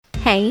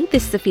Hey,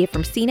 this is Sophia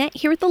from CNET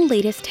here with the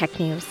latest tech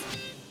news.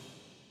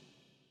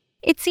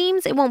 It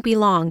seems it won't be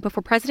long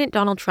before President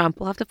Donald Trump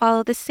will have to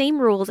follow the same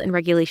rules and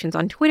regulations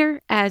on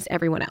Twitter as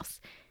everyone else,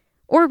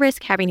 or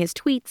risk having his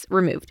tweets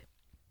removed.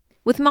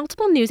 With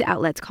multiple news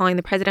outlets calling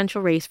the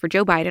presidential race for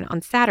Joe Biden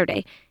on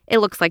Saturday, it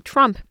looks like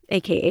Trump,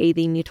 aka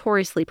the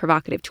notoriously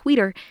provocative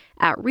tweeter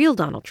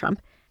 @RealDonaldTrump,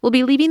 will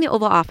be leaving the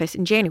Oval Office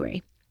in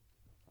January.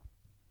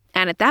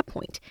 And at that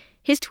point,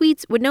 his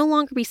tweets would no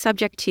longer be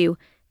subject to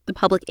the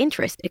public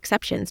interest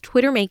exceptions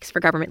Twitter makes for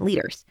government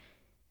leaders.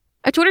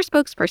 A Twitter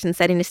spokesperson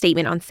said in a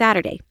statement on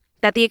Saturday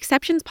that the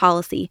exceptions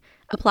policy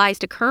applies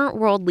to current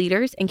world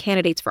leaders and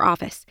candidates for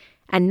office,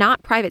 and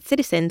not private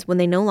citizens when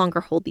they no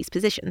longer hold these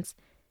positions.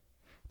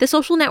 The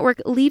social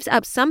network leaves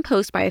up some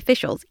posts by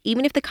officials,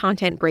 even if the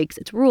content breaks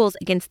its rules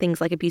against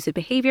things like abusive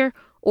behavior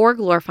or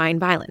glorifying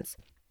violence.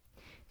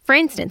 For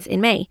instance,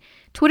 in May,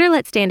 Twitter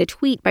let stand a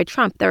tweet by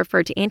Trump that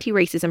referred to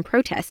anti-racism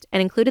protest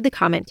and included the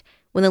comment,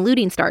 "When the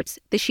looting starts,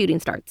 the shooting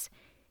starts."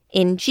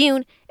 In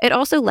June, it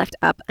also left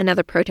up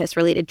another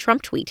protest-related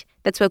Trump tweet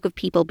that spoke of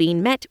people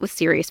being met with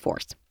serious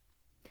force.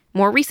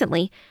 More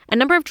recently, a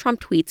number of Trump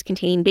tweets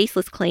containing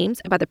baseless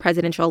claims about the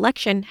presidential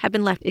election have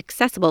been left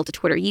accessible to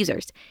Twitter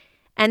users.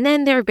 And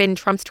then there have been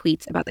Trump's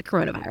tweets about the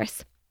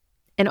coronavirus.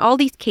 In all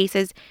these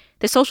cases,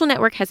 the social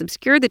network has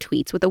obscured the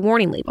tweets with a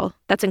warning label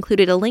that's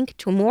included a link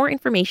to more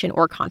information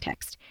or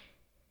context.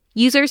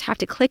 Users have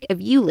to click a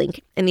view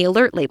link in the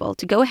alert label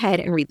to go ahead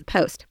and read the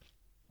post.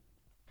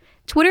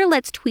 Twitter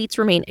lets tweets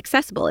remain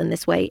accessible in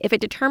this way if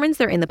it determines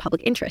they're in the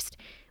public interest,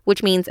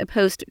 which means a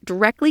post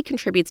directly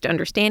contributes to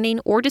understanding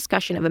or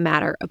discussion of a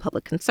matter of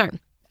public concern,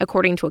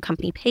 according to a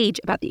company page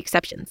about the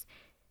exceptions.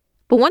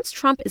 But once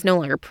Trump is no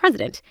longer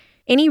president,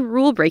 any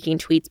rule-breaking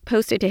tweets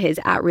posted to his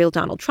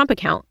 @RealDonaldTrump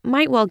account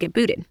might well get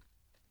booted.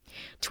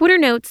 Twitter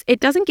notes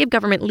it doesn't give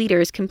government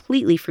leaders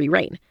completely free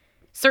rein.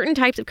 Certain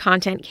types of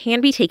content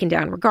can be taken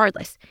down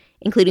regardless,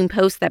 including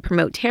posts that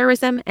promote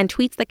terrorism and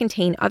tweets that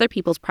contain other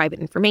people's private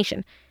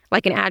information,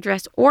 like an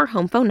address or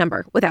home phone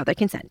number without their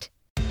consent.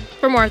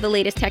 For more of the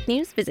latest tech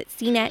news, visit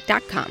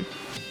cnet.com.